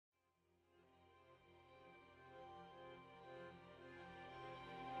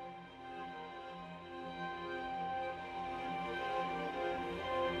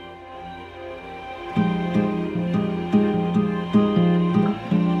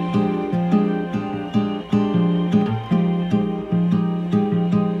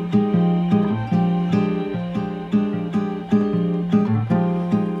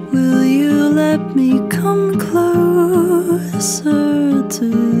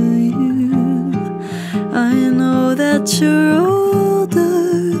know that you're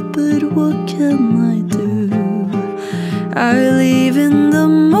older, but what can I do? I leave in the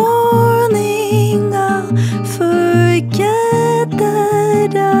morning, I'll forget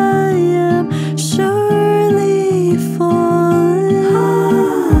that I am surely falling.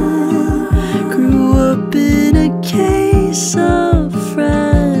 Grew up in a case of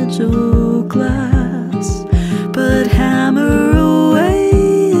fragile glass, but hammer away,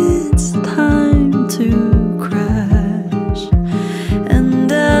 it's time to crash.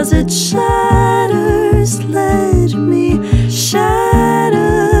 And as it shatters, let me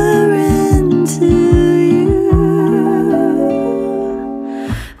shatter into you.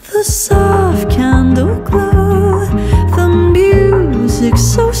 The soft candle glow, the music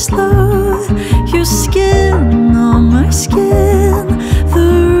so slow, your skin on my skin, the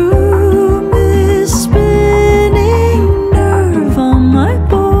room is spinning, nerve on my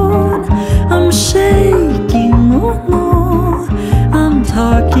bone. I'm shaking, oh no, I'm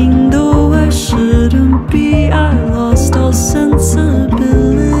talking though I shouldn't be. I lost all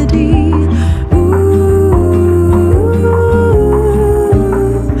sensibility. Ooh,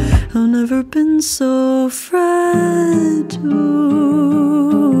 I've never been so fragile.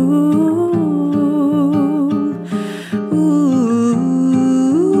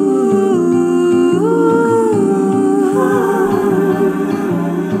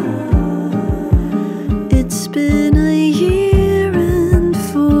 It's been a year and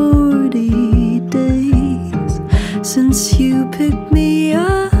 40 days since you picked me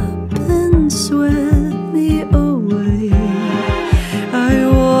up and swept me away. I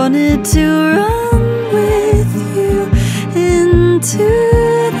wanted to run with you into